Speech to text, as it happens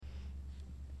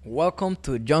Welcome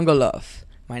to Jungle Love.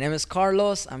 My name is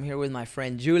Carlos. I'm here with my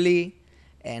friend Julie.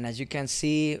 And as you can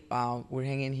see, we're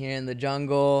hanging here in the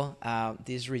jungle,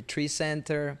 this retreat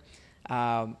center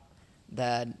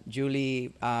that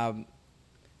Julie,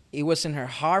 it was in her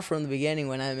heart from the beginning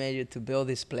when I made you to build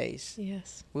this place.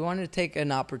 Yes. We wanted to take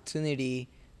an opportunity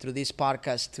through this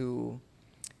podcast to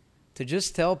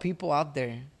just tell people out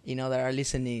there, that are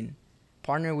listening,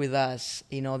 partner with us.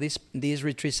 This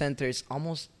retreat center is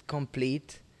almost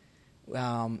complete.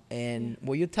 And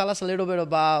will you tell us a little bit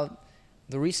about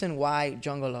the reason why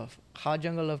Jungle Love, how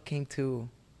Jungle Love came to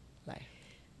life?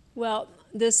 Well,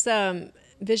 this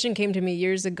vision came to me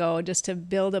years ago just to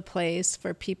build a place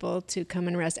for people to come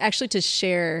and rest, actually to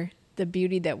share the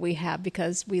beauty that we have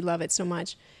because we love it so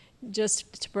much,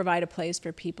 just to provide a place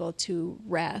for people to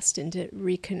rest and to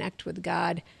reconnect with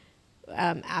God.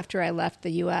 After I left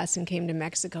the U.S. and came to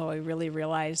Mexico, I really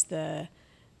realized the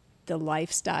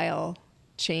lifestyle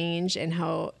change and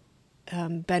how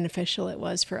beneficial it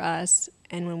was for us.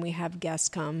 And when we have guests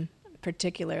come,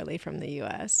 particularly from the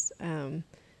U.S. And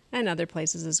other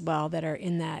places as well that are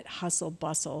in that hustle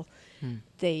bustle,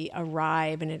 they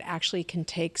arrive and it actually can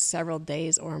take several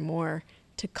days or more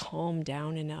to calm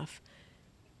down enough.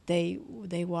 They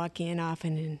walk in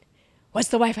often and what's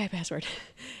the Wi-Fi password?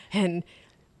 And,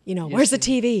 where's the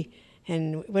TV?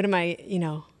 And what are we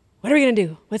going to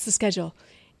do? What's the schedule?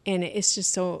 And it's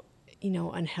just so,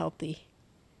 unhealthy.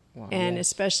 Wow, and yes.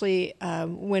 especially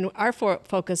when our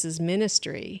focus is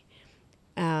ministry,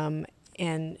 and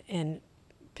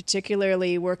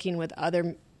particularly working with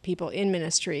other people in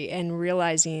ministry and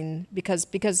realizing,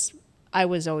 because I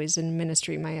was always in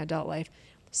ministry my adult life,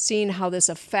 seeing how this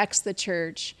affects the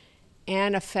church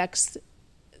and affects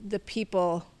the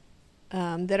people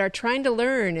that are trying to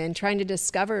learn and trying to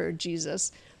discover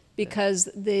Jesus, because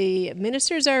the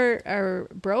ministers are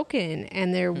broken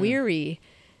and they're weary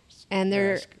and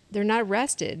they're not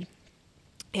rested.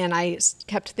 And I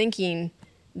kept thinking,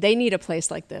 they need a place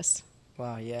like this.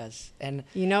 Wow, yes. And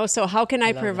so how can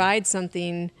I love provide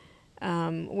something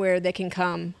where they can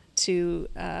come to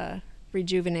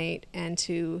rejuvenate and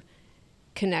to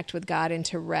connect with God and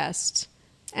to rest?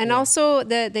 And also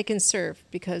that they can serve,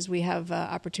 because we have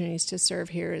opportunities to serve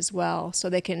here as well. So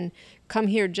they can come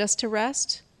here just to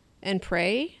rest and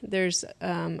pray.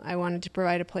 I wanted to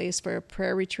provide a place for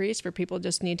prayer retreats for people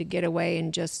just need to get away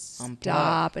and just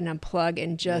stop and unplug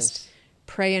and just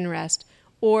pray and rest,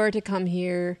 or to come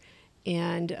here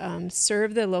and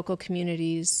serve the local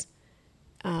communities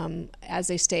as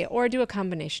they stay, or do a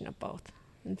combination of both.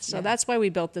 And so that's why we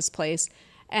built this place.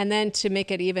 And then to make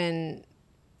it even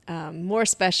more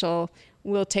special,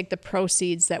 we'll take the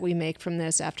proceeds that we make from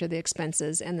this after the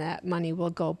expenses, and that money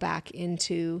will go back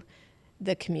into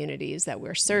the communities that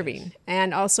we're serving. Yes.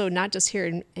 And also not just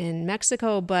here in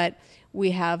Mexico, but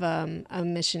we have a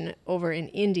mission over in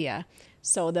India.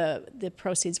 So the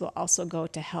proceeds will also go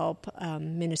to help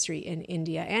ministry in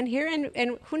India and here,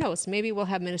 and who knows, maybe we'll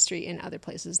have ministry in other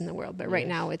places in the world. But right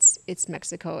now it's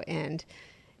Mexico and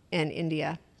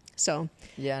India. So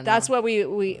that's what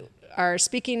we are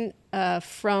speaking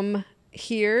from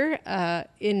here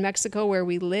in Mexico where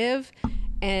we live.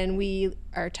 And we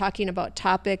are talking about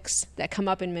topics that come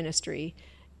up in ministry.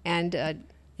 And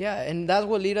and that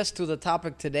will lead us to the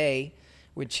topic today,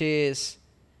 which is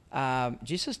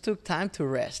Jesus took time to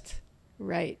rest.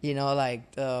 Right. I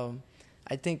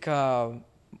think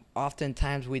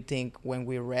oftentimes we think when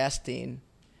we're resting,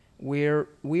 we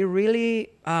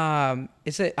really,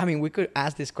 we could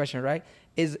ask this question, right?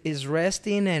 Is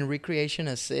resting and recreation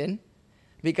a sin?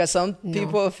 Because some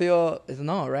people feel,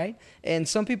 no, right? And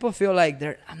some people feel like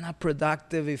I'm not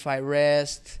productive if I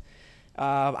rest.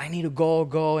 I need to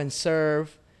go and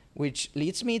serve, which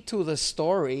leads me to the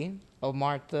story of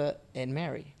Martha and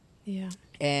Mary. Yeah.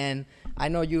 And I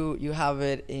know you have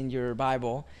it in your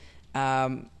Bible.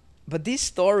 But this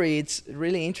story, it's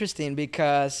really interesting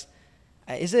because,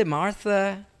 is it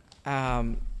Martha?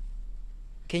 Can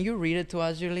you read it to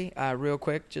us, Julie, real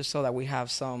quick, just so that we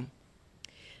have some...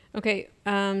 Okay,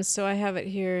 so I have it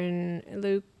here in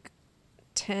Luke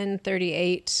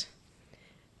 10:38.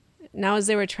 Now as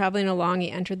they were traveling along,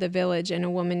 he entered the village, and a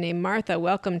woman named Martha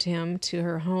welcomed him to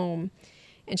her home.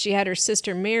 And she had her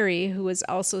sister Mary, who was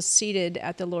also seated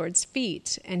at the Lord's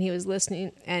feet, and he was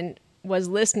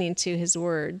listening to his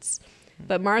words.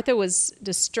 But Martha was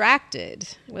distracted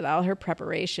with all her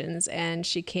preparations, and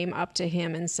she came up to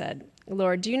him and said,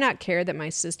 "Lord, do you not care that my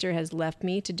sister has left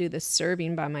me to do the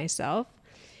serving by myself?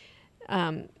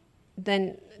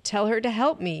 Then tell her to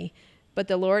help me." But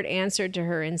the Lord answered to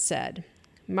her and said,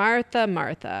 "Martha,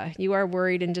 Martha, you are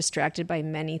worried and distracted by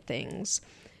many things,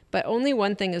 But only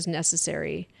one thing is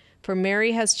necessary, for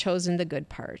Mary has chosen the good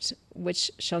part, which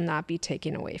shall not be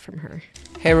taken away from her.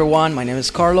 Hey everyone, my name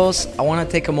is Carlos. I want to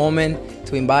take a moment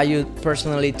to invite you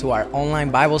personally to our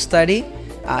online Bible study.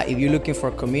 If you're looking for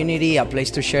a community, a place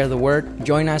to share the word,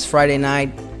 join us Friday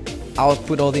night. I'll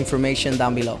put all the information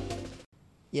down below.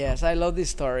 Yes, I love this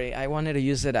story. I wanted to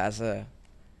use it as a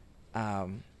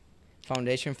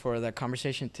foundation for the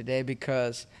conversation today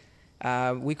because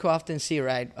we could often see,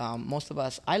 right, most of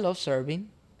us, I love serving,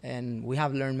 and we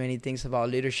have learned many things about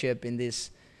leadership in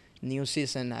this new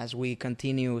season as we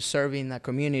continue serving the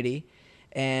community.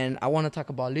 And I want to talk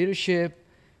about leadership,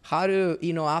 how to,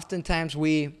 oftentimes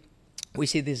we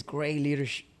see these great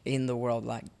leaders in the world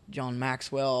like John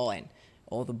Maxwell and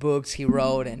all the books he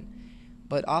wrote.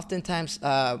 But oftentimes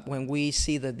when we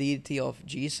see the deity of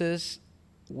Jesus,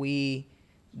 we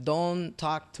don't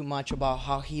talk too much about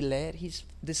how he led his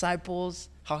disciples,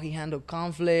 how he handled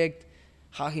conflict,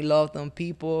 how he loved on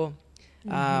people,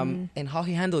 and how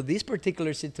he handled this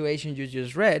particular situation you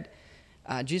just read.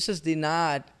 Jesus did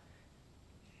not,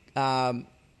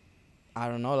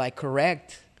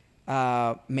 correct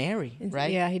Mary,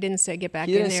 right? Yeah, he didn't say get back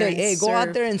He in didn't there say, hey, go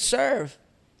out there and serve.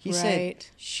 He said,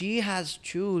 Right. she has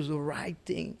choose the right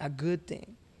thing, a good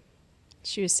thing.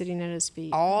 She was sitting at his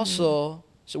feet. Also,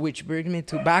 so which brings me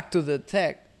back to the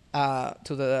text,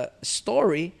 to the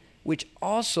story, which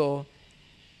also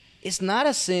it's not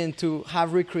a sin to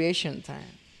have recreation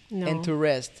time and to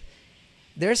rest.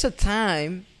 There's a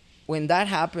time when that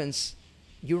happens,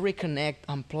 you reconnect,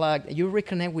 unplug, you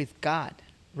reconnect with God,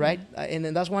 right? And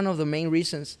then that's one of the main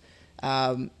reasons,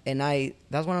 that's one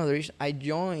of the reasons I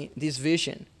joined this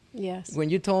vision. Yes. When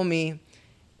you told me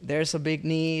there's a big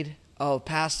need of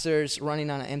pastors running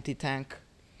on an empty tank,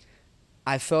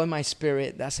 I felt in my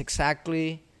spirit,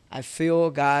 I feel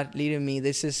God leading me.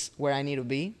 This is where I need to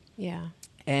be. Yeah.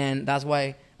 And that's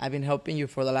why I've been helping you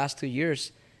for the last 2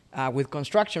 years with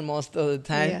construction most of the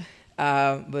time.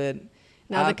 Yeah. But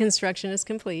now the construction is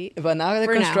complete. But now the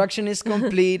construction is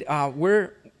complete.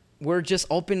 We're just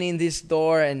opening this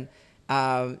door and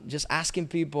just asking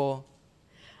people.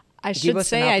 I should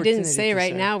say, I didn't say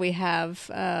right now we have,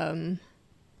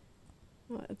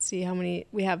 let's see how many,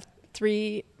 we have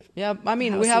 3. Yeah, I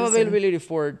mean, we have availability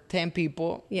for 10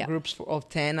 people, groups of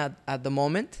 10 at the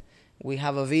moment. We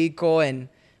have a vehicle and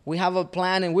we have a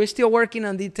plan, and we're still working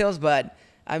on details, but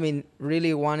I mean,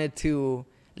 really wanted to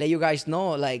let you guys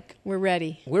know, like, we're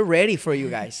ready. We're ready for you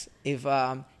guys. If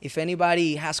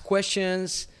anybody has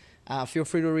questions, feel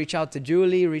free to reach out to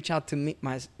Julie, reach out to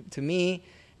me,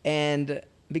 and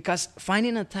because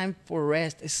finding a time for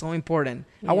rest is so important.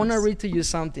 Yes. I want to read to you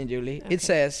something, Julie. Okay. It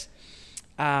says,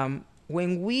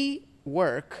 when we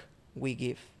work, we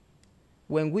give.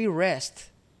 When we rest,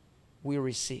 we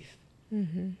receive.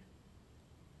 Mm-hmm.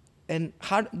 And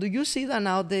how do you see that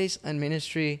nowadays in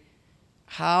ministry?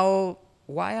 Why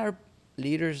are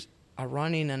leaders are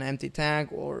running an empty tank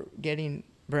or getting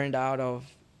burned out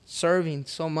of serving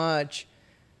so much?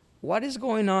 What is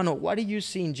going on, or what do you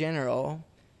see in general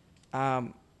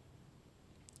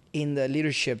in the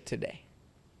leadership today?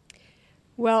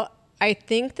 Well, I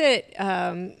think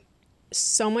that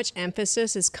so much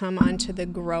emphasis has come onto the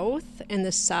growth and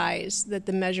the size, that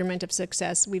the measurement of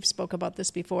success, we've spoke about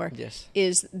this before, yes,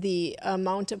 is the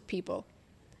amount of people.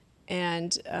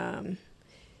 And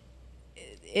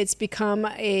it's become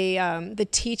the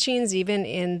teachings even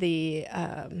in the,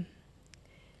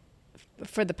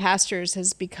 for the pastors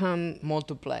has become...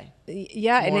 Multiply.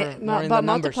 Yeah, about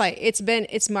multiply.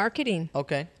 It's marketing.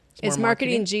 Okay. It's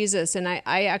marketing Jesus, and I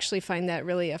actually find that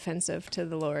really offensive to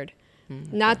the Lord.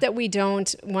 Okay. Not that we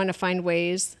don't want to find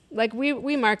ways, like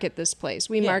we market this place,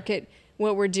 we market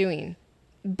what we're doing,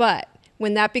 but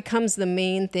when that becomes the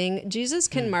main thing, Jesus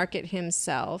can market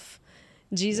himself.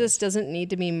 Jesus doesn't need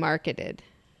to be marketed,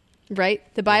 right?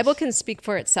 The Bible can speak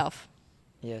for itself.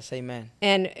 Yes, amen.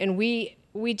 And we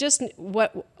just,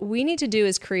 what we need to do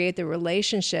is create the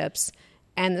relationships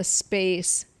and the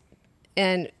space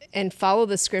and follow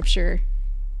the scripture.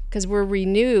 Because we're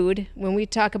renewed. When we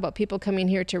talk about people coming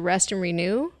here to rest and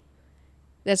renew,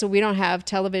 that's what we don't have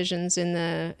televisions in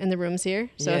the rooms here.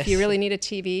 So if you really need a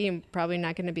TV, you're probably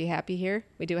not going to be happy here.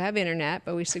 We do have internet,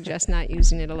 but we suggest not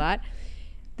using it a lot.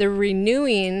 The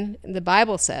renewing, the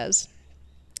Bible says,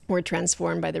 we're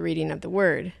transformed by the reading of the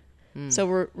Word.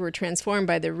 So we're transformed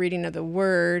by the reading of the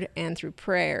Word and through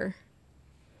prayer.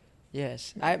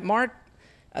 Yes,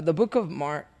 the book of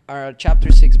Mark,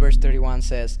 chapter 6, verse 31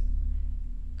 says,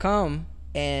 "Come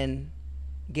and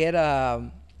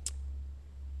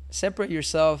separate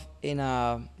yourself in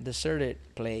a deserted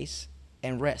place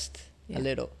and rest a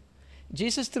little."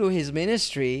 Jesus, through his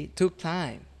ministry, took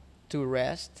time to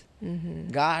rest.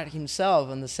 God himself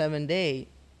on the seventh day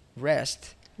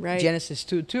rest. Right. Genesis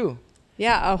 2:2.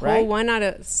 Yeah, a whole Right? 1 out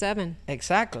of 7.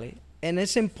 Exactly. And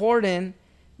it's important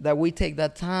that we take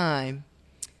that time,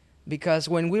 because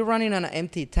when we're running on an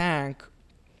empty tank,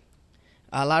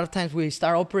 a lot of times we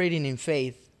start operating in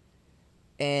faith,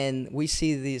 and we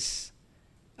see this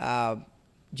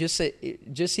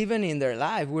just even in their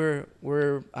life,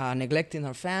 we're neglecting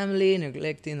our family,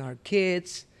 neglecting our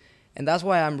kids, and that's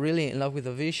why I'm really in love with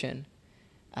the vision.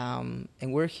 And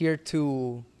we're here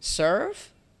to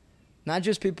serve, not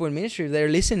just people in ministry. They're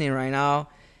listening right now,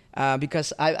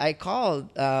 because I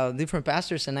called different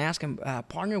pastors and I asked them,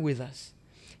 partner with us.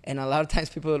 And a lot of times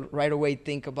people right away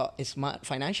think about it's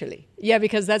financially. Yeah,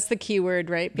 because that's the key word,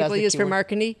 right? People use for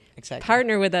marketing. Exactly.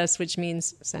 Partner with us, which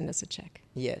means send us a check.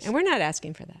 Yes. And we're not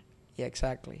asking for that. Yeah,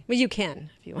 exactly. Well, you can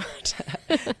if you want.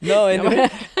 No,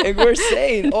 and we're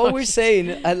saying,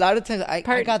 a lot of times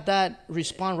I got that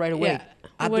response right away. Yeah.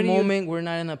 At the moment, we're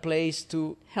not in a place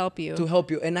to help you.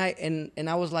 And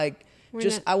I was like,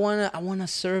 I wanna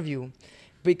serve you,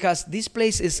 because this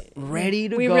place is ready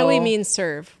to go. We really mean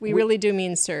serve. We really do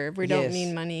mean serve. We don't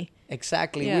mean money.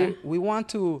 Exactly. Yeah. We want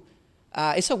to.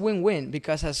 It's a win-win,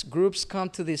 because as groups come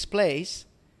to this place,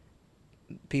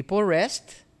 people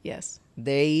rest. Yes.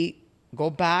 They go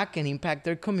back and impact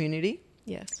their community.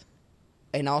 Yes.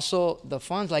 And also the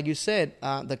funds, like you said,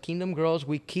 the kingdom grows.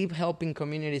 We keep helping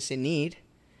communities in need.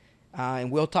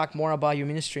 And we'll talk more about your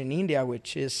ministry in India,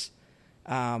 which is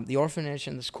the orphanage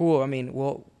and the school. I mean,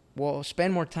 we'll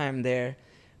spend more time there.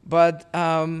 But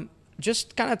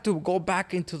just kind of to go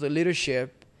back into the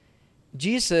leadership,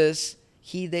 Jesus,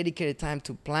 he dedicated time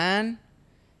to plan.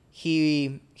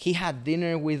 He had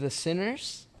dinner with the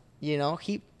sinners.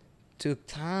 He took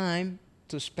time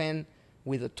to spend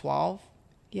with the 12.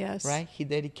 Yes. Right? He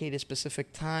dedicated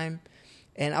specific time.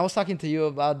 And I was talking to you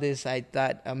about this. I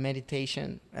thought a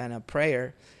meditation and a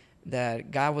prayer that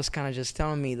God was kind of just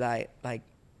telling me like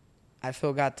I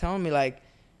feel God telling me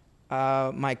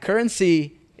my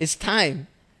currency is time.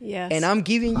 Yes. And I'm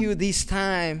giving you this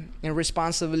time and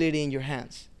responsibility in your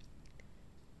hands.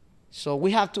 So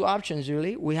we have two options,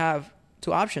 Julie. We have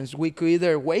two options. We could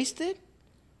either waste it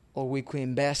or we could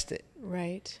invest it.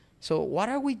 Right. So what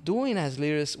are we doing as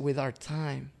leaders with our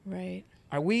time? Right.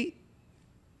 Are we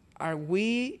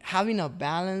having a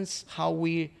balance? How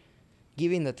we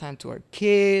giving the time to our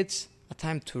kids, a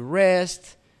time to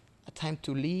rest, a time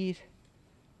to lead,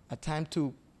 a time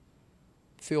to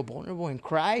feel vulnerable and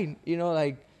cry?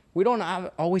 We don't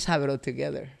always have it all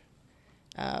together.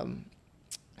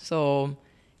 So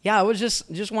yeah, I was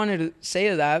just wanted to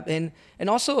say that, and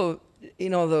also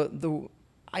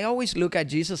I always look at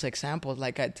Jesus' examples.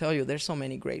 Like I tell you, there's so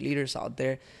many great leaders out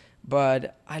there,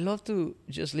 but I love to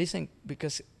just listen,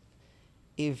 because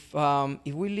if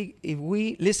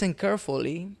we listen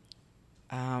carefully,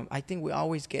 I think we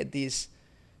always get this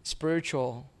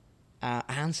spiritual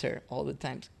answer all the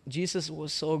time. Jesus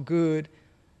was so good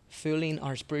filling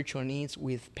our spiritual needs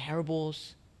with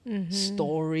parables,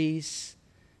 stories.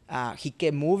 He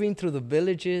kept moving through the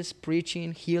villages,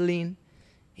 preaching, healing.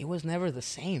 It was never the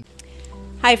same.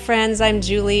 Hi friends, I'm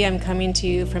Julie. I'm coming to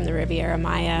you from the Riviera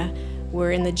Maya.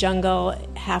 We're in the jungle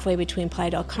halfway between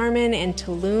Playa del Carmen and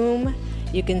Tulum.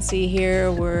 You can see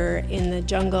here we're in the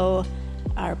jungle.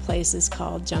 Our place is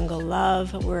called Jungle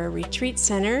Love. We're a retreat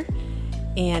center,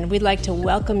 and we'd like to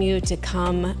welcome you to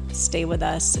come stay with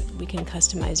us. We can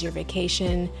customize your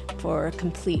vacation for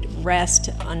complete rest,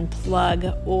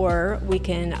 unplug, or we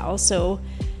can also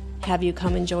have you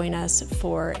come and join us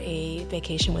for a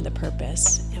vacation with a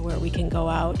purpose, where we can go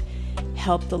out,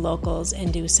 help the locals,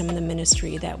 and do some of the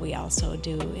ministry that we also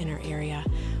do in our area.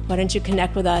 Why don't you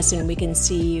connect with us and we can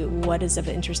see what is of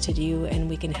interest to you, and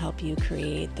we can help you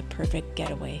create the perfect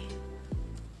getaway.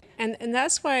 And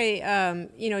that's why,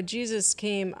 Jesus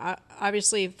came,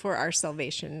 obviously, for our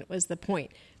salvation was the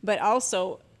point. But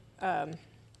also,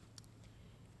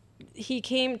 he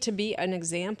came to be an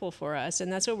example for us.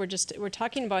 And that's what we're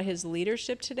talking about, his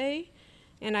leadership today.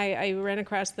 And I ran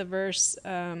across the verse,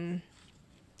 where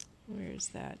is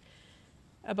that?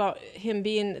 About him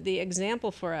being the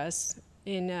example for us.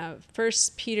 In 1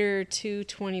 Peter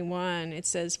 2:21, it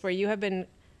says, "For you have been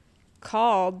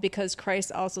called because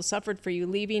Christ also suffered for you,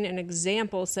 leaving an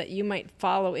example so that you might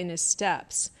follow in his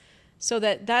steps." So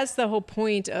that's the whole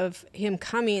point of him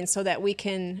coming, so that we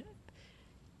can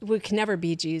never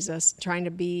be Jesus, trying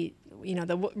to be,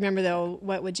 remember though,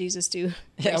 what would Jesus do?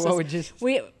 Yeah, what would Jesus?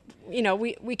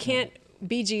 We can't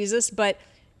be Jesus, but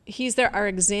he's our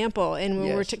example. And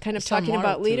when we're kind of talking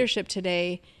about leadership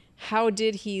today, how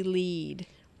did he lead?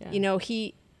 Yeah.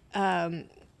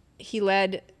 He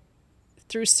led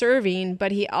through serving,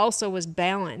 but he also was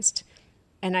balanced.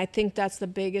 And I think that's the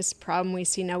biggest problem we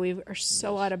see now. We are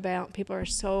so out of balance. People are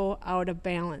so out of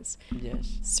balance.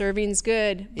 Yes. Serving's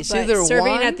good, It's but either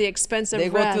serving one, at the expense of they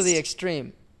rest. go to the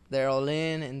extreme. They're all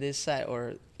in this side,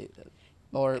 or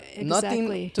Exactly.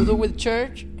 nothing to do with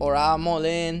church, or I'm all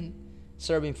in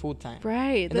serving full time.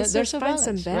 Right. And Let's just find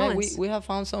some right? balance. We have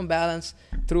found some balance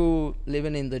through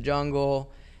living in the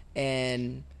jungle,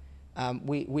 and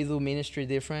we do ministry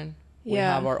different. We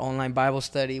Yeah. have our online Bible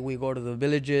study. We go to the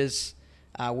villages.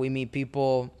 We meet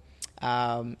people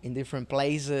in different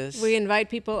places. We invite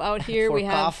people out here. for We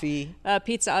have coffee. a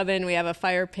pizza oven. We have a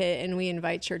fire pit, and we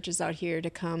invite churches out here to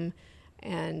come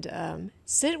and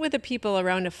sit with the people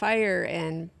around a fire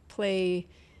and play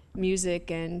music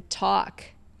and talk.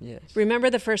 Yes.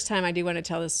 Remember the first time, I do want to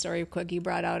tell this story quick. You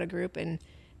brought out a group and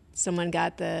someone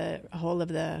got the hold of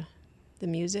the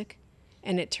music,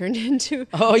 and it turned into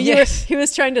he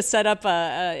was trying to set up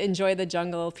a enjoy the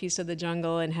jungle, piece of the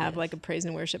jungle, and have like a praise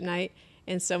and worship night.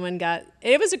 And someone got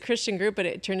it was a Christian group, but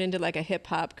it turned into like a hip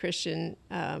hop Christian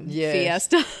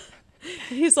fiesta.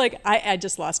 He's like, I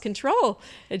just lost control.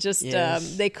 It just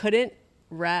they couldn't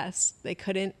rest, they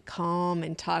couldn't calm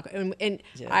and talk, and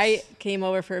I came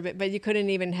over for a bit, but you couldn't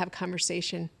even have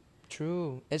conversation.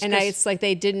 True. It's like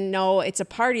they didn't know it's a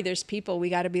party, there's people, we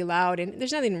got to be loud, and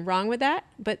there's nothing wrong with that,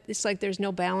 but it's like there's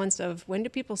no balance of when do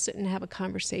people sit and have a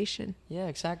conversation. Yeah,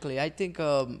 exactly. I think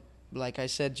like I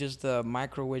said, just the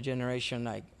microwave generation,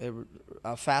 like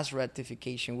a fast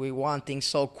gratification. We want things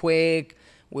so quick.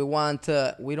 We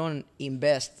don't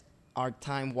invest our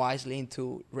time wisely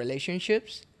into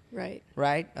relationships. Right.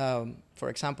 Right. For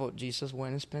example, Jesus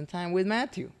went and spent time with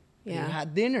Matthew. Yeah. He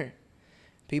had dinner.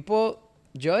 People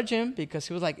judge him because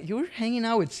he was like, "You're hanging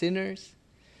out with sinners."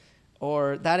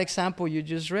 Or that example you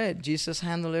just read, Jesus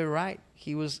handled it right.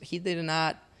 He did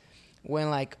not went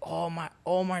like, "Oh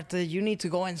Martha, you need to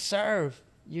go and serve.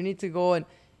 You need to go," and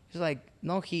he's like,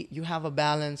 "No, you have a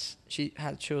balance." She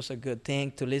had chose a good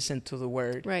thing to listen to the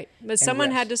word. Right. But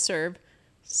someone had to serve.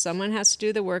 Someone has to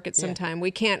do the work at some time.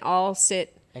 We can't all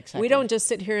sit. Exactly. We don't just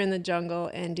sit here in the jungle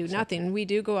and do nothing. We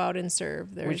do go out and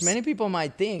serve. Which many people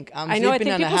might think I'm I know. I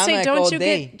sleeping think on a people say, hammock all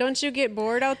day. Don't you get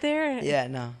bored out there? Yeah,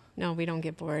 no. No, we don't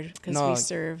get bored because No, we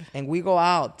serve. and we go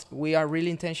out. We are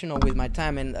really intentional with my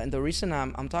time, and the reason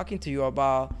I'm talking to you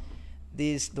about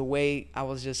this, the way I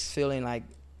was just feeling like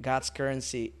God's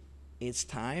currency, it's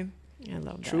time. I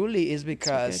love that. Truly, is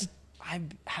because I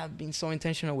have been so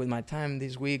intentional with my time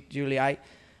this week, Julie.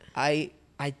 I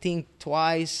think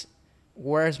twice.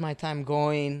 Where's my time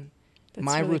going? That's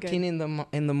my really routine good.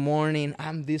 in the morning.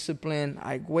 I'm disciplined.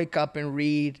 I wake up and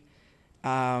read.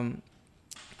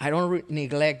 I don't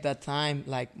neglect that time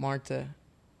like Martha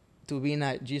to being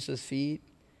at Jesus' feet,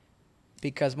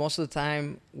 because most of the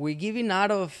time if we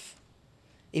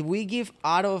give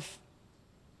out of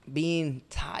being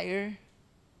tired,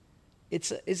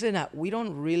 we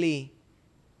don't really,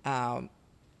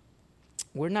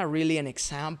 we're not really an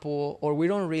example, or we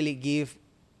don't really give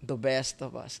the best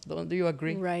of us. Do you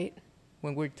agree? Right.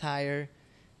 When we're tired.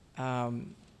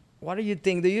 What do you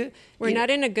think? We're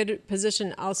not in a good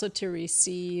position also to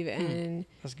receive and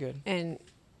that's good. And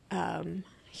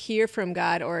hear from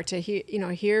God, or to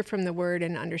hear from the Word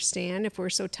and understand if we're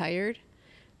so tired.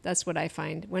 That's what I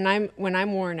find when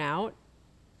I'm worn out.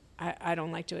 I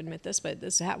don't like to admit this, but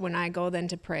when I go then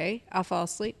to pray, I'll fall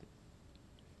asleep.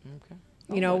 Okay.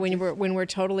 When we're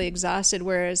totally exhausted,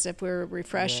 whereas if we're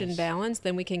refreshed and balanced,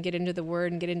 then we can get into the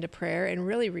Word and get into prayer and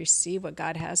really receive what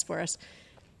God has for us.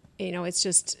 It's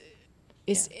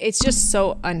just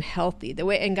so unhealthy the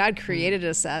way, and God created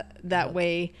us that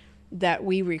way, that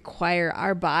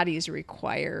our bodies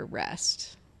require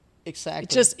rest. Exactly.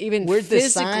 Just even we're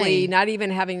physically, designed, not even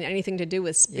having anything to do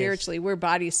with spiritually. We're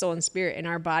body, soul, and spirit, and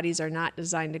our bodies are not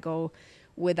designed to go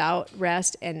without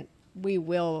rest, and we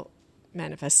will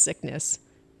manifest sickness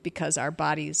because our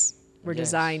bodies were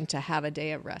designed to have a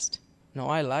day of rest. No,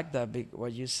 I like that.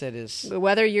 What you said is,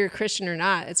 whether you're a Christian or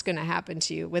not, it's going to happen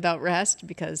to you without rest,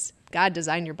 because God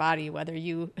designed your body, whether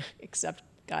you accept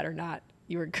God or not.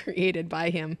 You were created by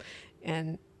Him,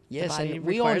 and the body and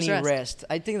we all requires need rest.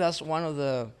 I think that's one of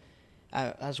the,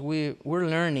 as we're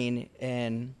learning,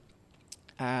 and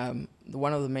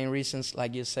one of the main reasons,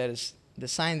 like you said, is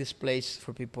design this place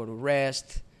for people to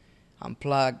rest,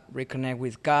 unplug, reconnect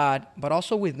with God, but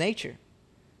also with nature.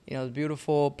 It's a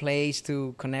beautiful place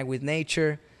to connect with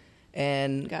nature.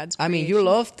 And God's I mean, you creation.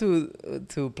 love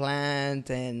to plant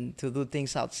and to do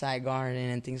things outside,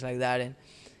 gardening and things like that. And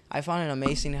I found it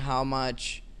amazing how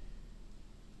much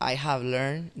I have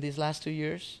learned these last 2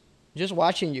 years just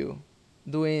watching you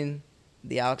doing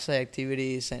the outside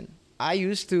activities. And I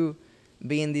used to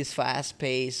be in this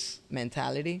fast-paced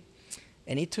mentality.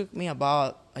 And it took me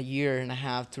about a year and a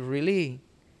half to really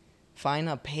find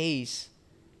a pace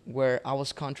where I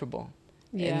was comfortable.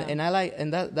 Yeah.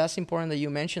 And that's important that you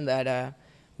mentioned that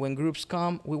when groups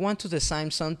come, we want to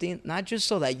design something, not just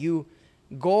so that you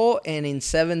go and in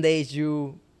 7 days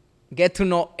you get to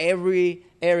know every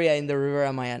area in the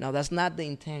Riviera Maya. No, that's not the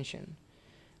intention.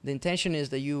 The intention is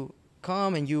that you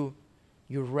come and you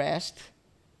rest,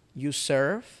 you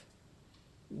serve.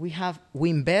 We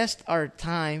invest our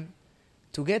time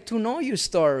to get to know your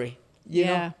story. You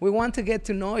know, we want to get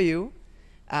to know you.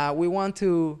 We want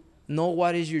to know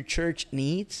what is your church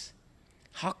needs.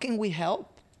 How can we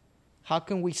help? How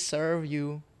can we serve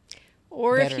you?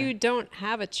 Or better? If you don't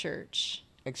have a church.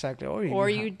 Exactly. Or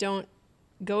you don't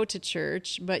go to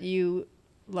church, but you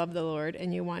love the Lord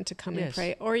and you want to come and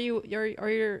pray, or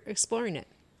you're exploring it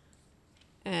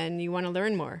and you want to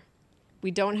learn more.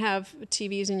 We don't have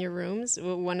TVs in your rooms.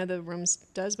 Well, one of the rooms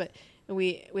does, but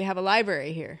we have a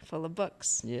library here full of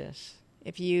books. Yes.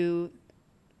 If you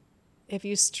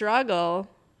struggle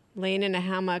laying in a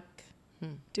hammock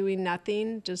doing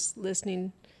nothing, just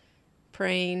listening,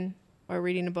 praying, or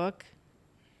reading a book,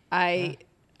 I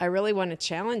really want to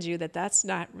challenge you that that's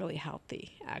not really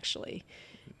healthy, actually.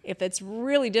 If it's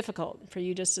really difficult for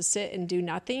you just to sit and do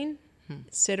nothing,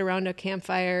 sit around a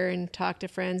campfire and talk to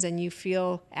friends, and you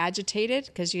feel agitated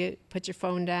because you put your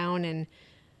phone down and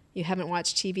you haven't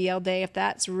watched TV all day, if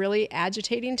that's really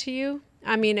agitating to you,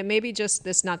 I mean, it may be just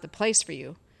this not the place for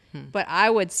you. But I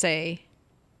would say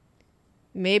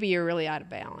maybe you're really out of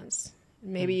balance.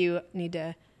 Maybe you need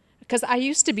to, because I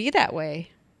used to be that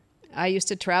way. I used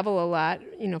to travel a lot,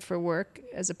 for work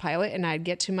as a pilot, and I'd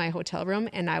get to my hotel room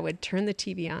and I would turn the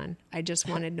TV on. I just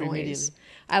wanted noise.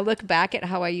 I look back at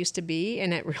how I used to be,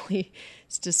 and it really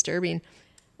is disturbing.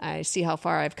 I see how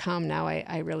far I've come now.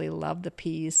 I really love the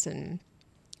peace and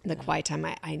the quiet time.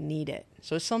 I need it.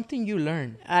 So it's something you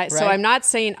learn. Right? So I'm not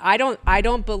saying I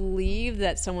don't believe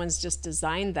that someone's just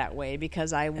designed that way,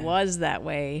 because I was that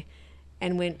way.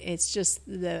 And when it's just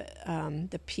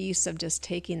the piece of just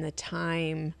taking the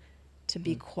time to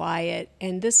be quiet.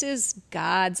 And this is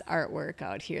God's artwork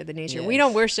out here, the nature. Yes. We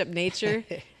don't worship nature.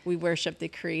 We worship the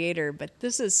Creator, but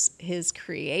this is His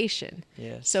creation.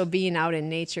 Yes. So being out in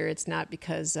nature, it's not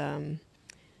because I'm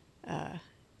a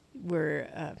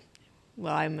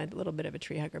little bit of a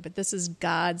tree hugger, but this is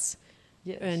God's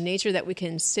nature, that we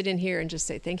can sit in here and just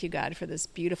say, thank you, God, for this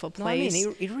beautiful place. No, I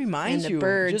mean, it reminds and the you,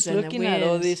 birds just and looking the at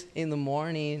all winds. this in the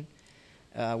morning,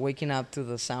 waking up to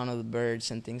the sound of the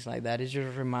birds and things like that, it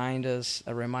just reminds us,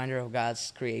 a reminder of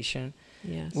God's creation.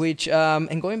 Yes. Which,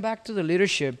 and going back to the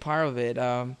leadership part of it,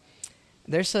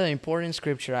 there's an important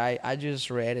scripture I just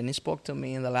read, and it spoke to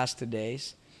me in the last 2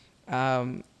 days.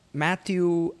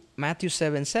 Matthew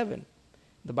 7:7.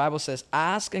 The Bible says,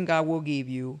 ask and God will give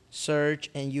you, search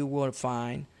and you will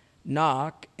find,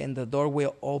 knock and the door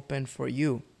will open for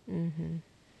you. Mm-hmm.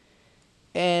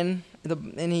 And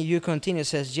you continue, it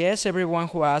says, yes, everyone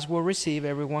who asks will receive,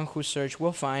 everyone who searches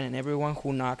will find, and everyone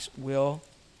who knocks will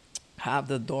have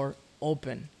the door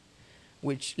open.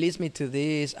 Which leads me to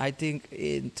this. I think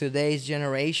in today's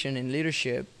generation in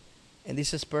leadership, and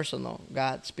this is personal,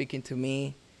 God speaking to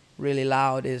me really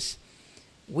loud, is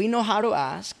we know how to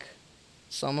ask.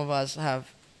 Some of us have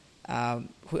a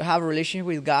relationship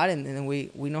with God, and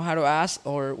we know how to ask,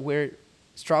 or we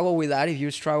struggle with that if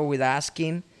you struggle with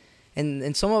asking.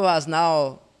 And some of us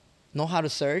now know how to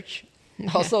search.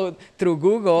 Also through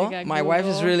Google. My wife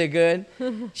is really good.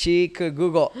 She could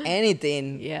Google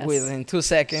anything within 2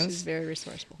 seconds. She's very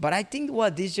resourceful. But I think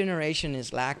what this generation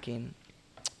is lacking,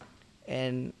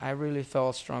 and I really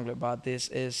felt strongly about this,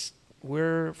 is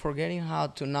we're forgetting how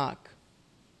to knock.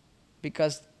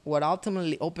 Because what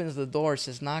ultimately opens the doors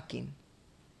is knocking.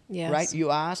 Yes. Right? You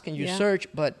ask and you search,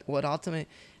 but what ultimately,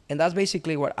 and that's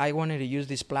basically what I wanted to use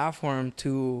this platform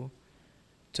to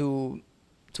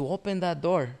open that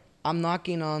door. I'm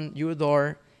knocking on your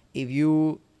door. If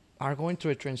you are going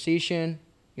through a transition,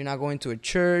 you're not going to a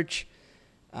church,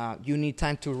 you need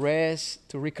time to rest,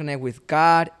 to reconnect with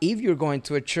God. If you're going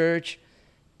to a church,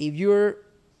 if you're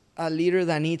a leader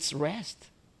that needs rest,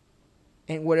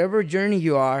 and whatever journey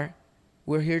you are,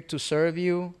 we're here to serve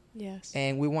you. Yes.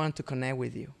 And we want to connect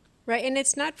with you. Right. And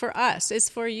it's not for us. It's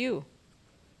for you.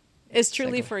 It's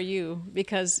truly for you,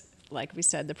 because, like we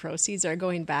said, the proceeds are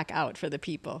going back out for the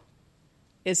people.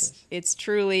 It's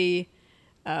truly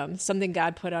something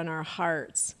God put on our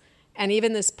hearts. And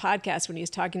even this podcast, when he's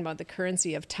talking about the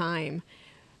currency of time,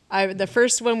 the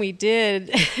first one we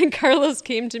did, Carlos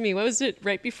came to me, what was it,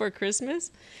 right before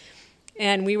Christmas?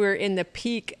 And we were in the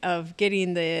peak of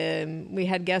getting we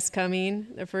had guests coming,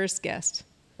 the first guest.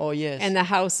 Oh, yes. And the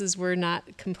houses were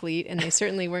not complete, and they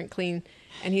certainly weren't clean.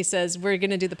 And he says, we're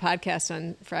going to do the podcast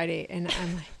on Friday. And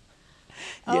I'm like,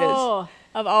 oh,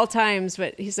 of all times.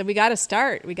 But he said, we got to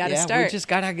start. We got to start. We just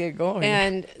got to get going.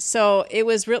 And so it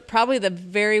was probably the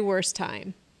very worst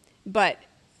time. But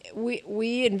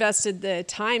we invested the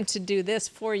time to do this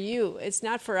for you. It's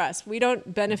not for us. We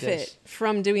don't benefit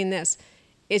from doing this.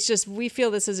 It's just we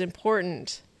feel this is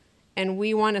important, and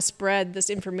we want to spread this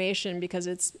information because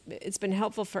it's been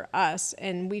helpful for us,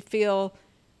 and we feel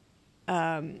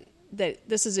that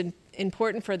this is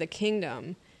important for the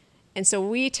kingdom. And so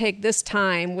we take this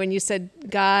time. When you said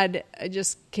God, it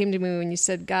just came to me when you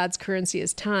said God's currency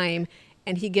is time,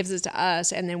 and he gives it to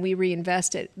us, and then we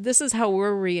reinvest it. This is how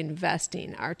we're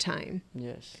reinvesting our time.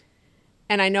 Yes.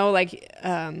 And I know, like,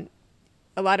 a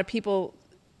lot of people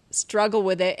struggle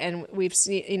with it, and we've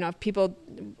seen, people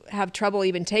have trouble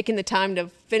even taking the time to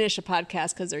finish a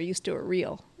podcast because they're used to a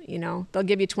reel. They'll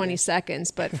give you 20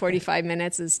 seconds, but 45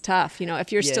 minutes is tough.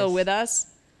 If you're still with us,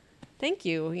 thank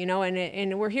you.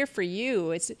 And we're here for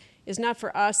you. It's not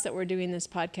for us that we're doing this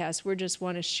podcast. We just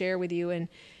want to share with you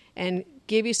and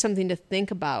give you something to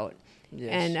think about,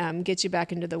 and get you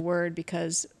back into the Word,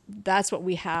 because that's what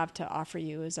we have to offer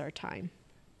you is our time.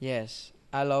 Yes,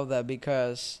 I love that,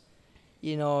 because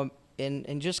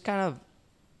in just kind of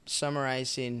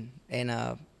summarizing in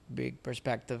a big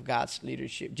perspective, God's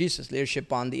leadership, Jesus'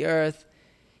 leadership on the earth,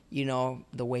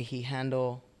 the way he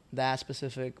handled that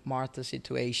specific Martha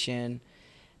situation,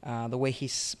 the way he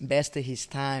invested his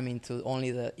time into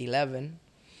only the 11.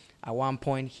 At one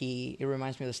point, it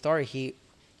reminds me of the story, he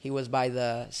was by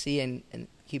the sea, and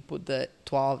he put the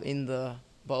 12 in the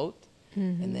boat,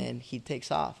 and then he takes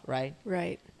off, right?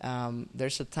 Right.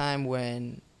 There's a time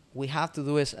when we have to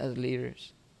do it as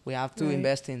leaders. We have to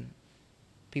invest in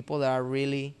people that are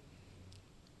really,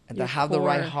 that have the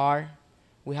right heart.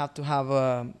 We have to have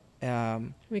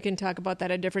we can talk about that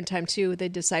at a different time too. The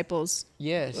disciples.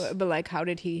 Yes. But like, how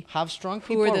did he have strong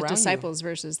people? Who were the around disciples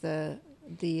versus the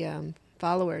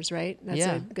followers? Right. That's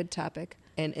a good topic.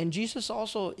 And Jesus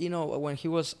also, when he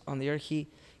was on the earth,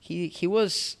 he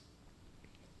was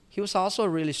also a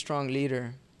really strong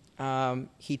leader.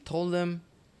 He told them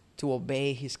to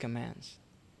obey his commands.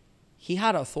 He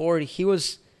had authority. He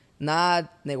was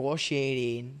not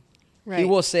negotiating. Right. He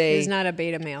will say, he's not a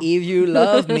beta male. If you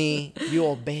love me, you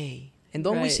obey. And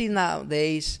don't we see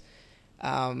nowadays,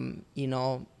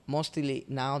 mostly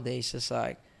nowadays, it's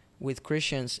like with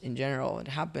Christians in general, it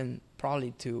happened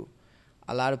probably to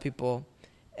a lot of people,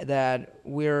 that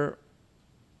we're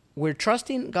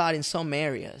trusting God in some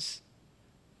areas,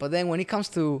 but then when it comes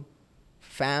to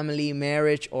family,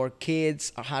 marriage, or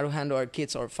kids, or how to handle our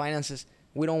kids or finances,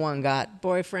 we don't want God.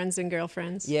 Boyfriends and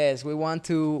girlfriends. Yes, we want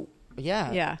to,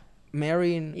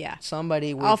 marrying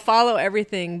somebody. I'll follow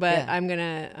everything, but I'm going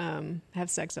to have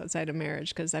sex outside of marriage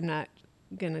because I'm not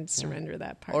going to surrender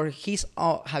that part. Or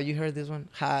have you heard this one?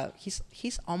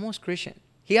 He's almost Christian.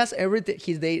 He has everything.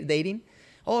 He's dating.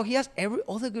 Oh, he has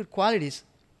all the good qualities,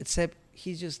 except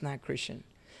he's just not Christian.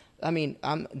 I mean,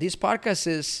 this podcast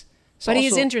is... But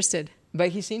he's interested. But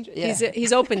he's interested.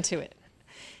 He's open to it.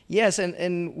 Yes,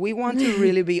 and we want to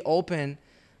really be open,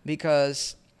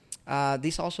 because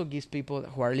this also gives people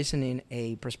who are listening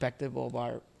a perspective of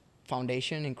our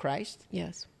foundation in Christ.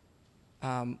 Yes.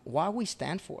 What we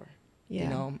stand for.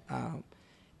 Yeah.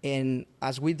 And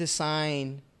as we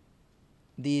design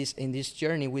in this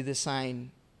journey, we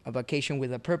design a vacation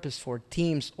with a purpose for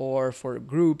teams or for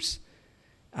groups,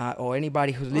 or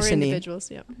anybody who's listening.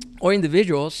 Or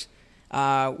individuals.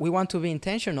 We want to be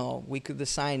intentional. We could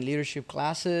design leadership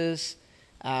classes.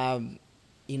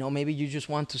 Maybe you just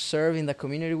want to serve in the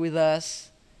community with us.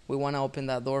 We want to open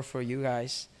that door for you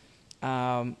guys.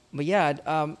 And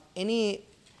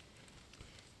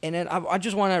then I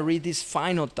just want to read this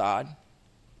final thought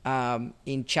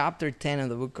in chapter 10 of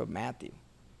the book of Matthew.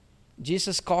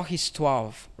 Jesus called his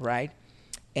 12, right?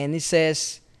 And it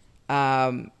says,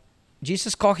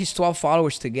 Jesus called his 12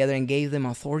 followers together and gave them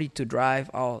authority to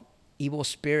drive out evil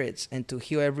spirits and to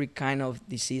heal every kind of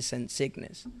disease and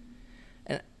sickness.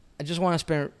 And I just want to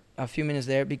spend a few minutes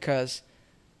there because,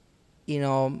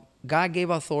 God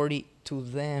gave authority to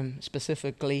them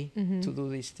specifically to do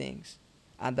these things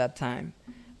at that time.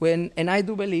 And I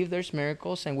do believe there's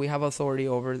miracles and we have authority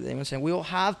over them. And we will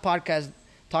have podcasts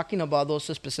talking about those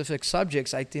specific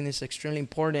subjects. I think it's extremely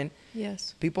important.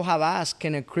 Yes. People have asked,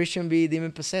 can a Christian be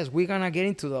demon possessed? We're going to get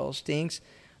into those things.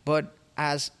 But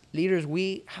as leaders,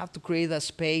 we have to create a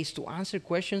space to answer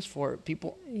questions for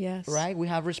people. Yes. Right? We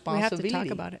have responsibility. We have to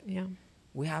talk about it. Yeah.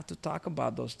 We have to talk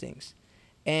about those things.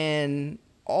 And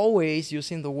always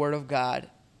using the Word of God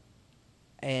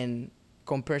and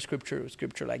compare scripture with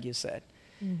scripture, like you said.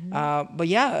 Mm-hmm. But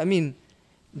yeah, I mean,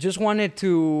 just wanted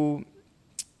to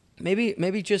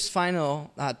maybe just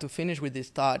to finish with this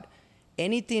thought.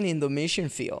 Anything in the mission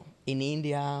field in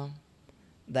India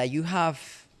that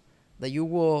you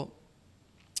will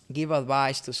give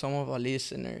advice to some of our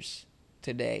listeners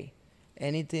today?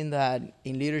 Anything that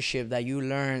in leadership that you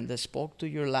learned that spoke to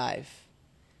your life,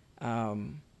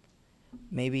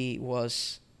 maybe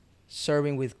was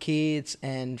serving with kids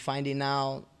and finding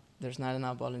out there's not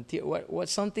enough volunteer.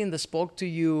 What's something that spoke to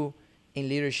you in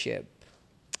leadership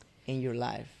in your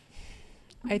life?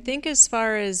 I think as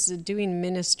far as doing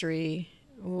ministry,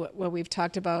 what we've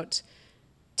talked about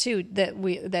too, that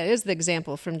is the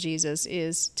example from Jesus,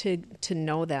 is to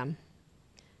know them,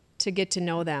 to get to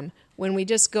know them. When we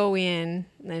just go in,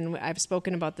 and I've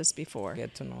spoken about this before,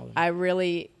 Get to know them. I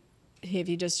really, if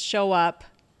you just show up,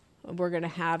 we're going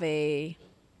to have a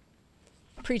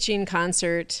preaching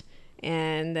concert,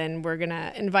 and then we're going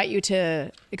to invite you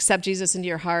to accept Jesus into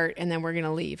your heart, and then we're going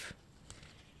to leave.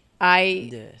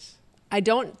 Yes. I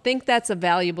don't think that's a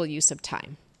valuable use of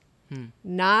time.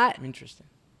 Not Interesting.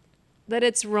 that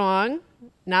it's wrong,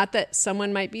 not that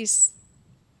someone might be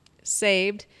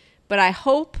saved, but I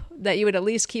hope that you would at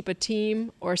least keep a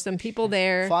team or some people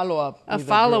there, a follow-up,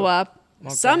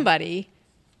 Okay. somebody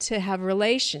to have a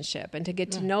relationship and to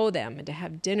get to know them and to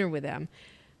have dinner with them.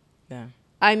 Yeah.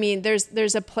 I mean,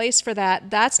 there's a place for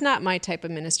that. That's not my type of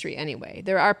ministry anyway.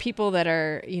 There are people that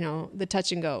are, the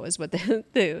touch and go is what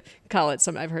they call it.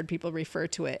 I've heard people refer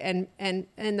to it. And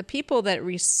the people that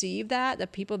receive that, the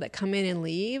people that come in and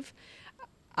leave,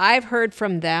 I've heard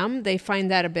from them, they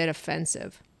find that a bit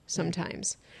offensive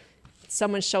sometimes.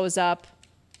 Someone shows up,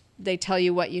 they tell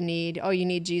you what you need. Oh, you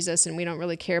need Jesus, and we don't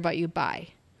really care about you. Bye.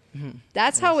 Mm-hmm.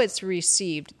 That's how it's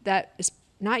received. That is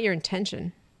not your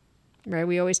intention. Right,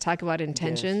 we always talk about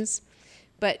intentions,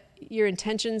 but your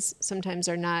intentions sometimes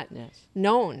are not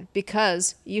known,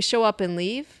 because you show up and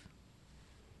leave,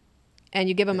 and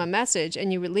you give them a message,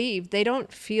 and you leave. They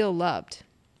don't feel loved.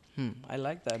 I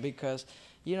like that, because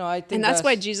I think, and that's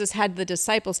why Jesus had the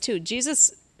disciples too.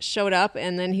 Jesus showed up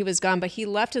and then he was gone, but he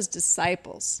left his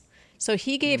disciples. So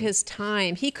he gave his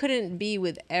time. He couldn't be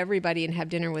with everybody and have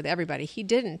dinner with everybody. He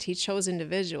didn't. He chose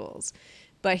individuals.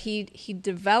 But he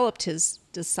developed his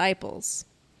disciples,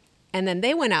 and then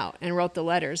they went out and wrote the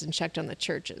letters and checked on the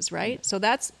churches, right? So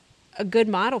that's a good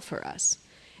model for us.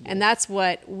 And that's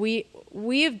what we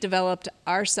have developed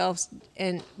ourselves,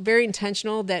 and very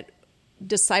intentional that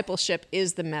discipleship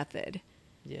is the method.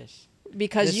 Yes.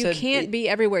 Because you can't be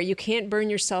everywhere. You can't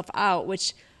burn yourself out,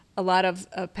 which a lot of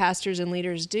pastors and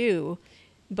leaders do.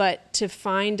 But to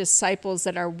find disciples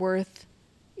that are worth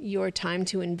your time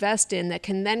to invest in, that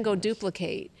can then go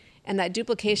duplicate, and that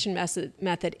duplication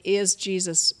method is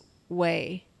Jesus'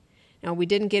 way. Now, we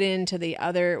didn't get into the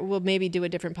other. We'll maybe do a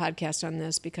different podcast on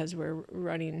this because we're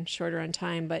running shorter on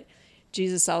time, but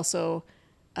Jesus also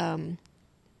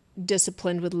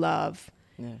disciplined with love.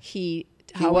 Yes. He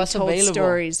was told available.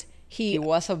 Stories. He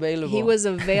was available. He was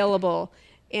available,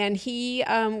 and he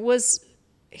was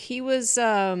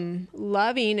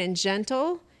loving and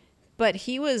gentle, but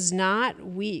he was not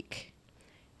weak.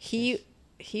 He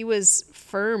was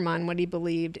firm on what he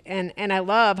believed, and I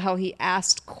love how he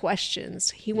asked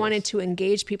questions. He wanted to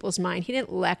engage people's mind. He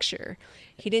didn't lecture.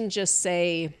 He didn't just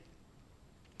say,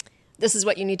 "This is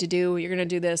what you need to do. You're going to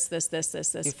do this, this, this, this,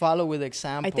 this." He followed with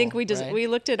example. I think we right?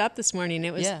 looked it up this morning.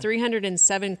 It was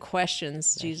 307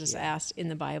 questions Jesus asked in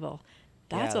the Bible.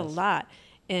 That's a lot.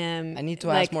 I need to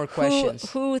ask more questions.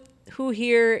 Who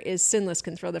here is sinless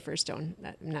can throw the first stone?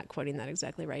 I'm not quoting that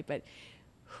exactly right, but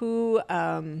who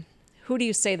do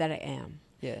you say that I am?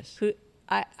 Yes.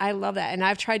 I love that, and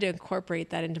I've tried to incorporate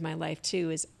that into my life too.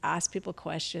 Is ask people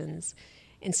questions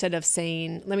instead of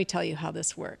saying, "Let me tell you how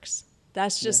this works."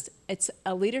 That's just it's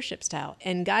a leadership style,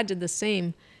 and God did the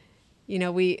same.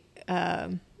 We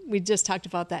just talked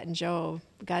about that in Job.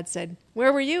 God said,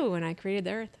 "Where were you when I created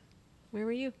the earth? Where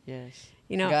were you?" Yes.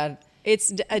 God. It's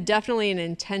definitely an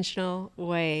intentional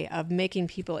way of making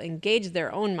people engage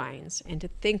their own minds and to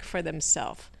think for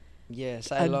themselves.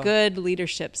 Yes, I love good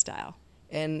leadership style.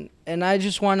 And I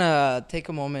just want to take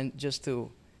a moment just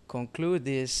to conclude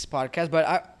this podcast,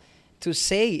 but to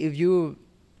say if you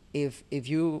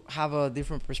have a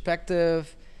different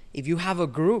perspective, if you have a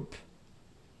group,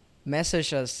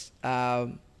 message us,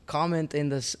 comment in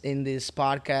this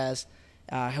podcast,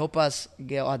 help us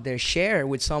get out there, share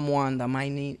with someone that might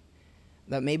need.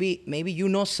 That maybe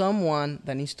someone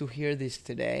that needs to hear this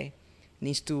today,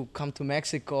 needs to come to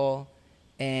Mexico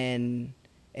and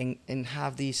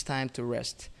have this time to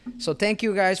rest. So thank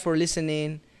you guys for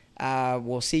listening.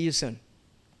 We'll see you soon.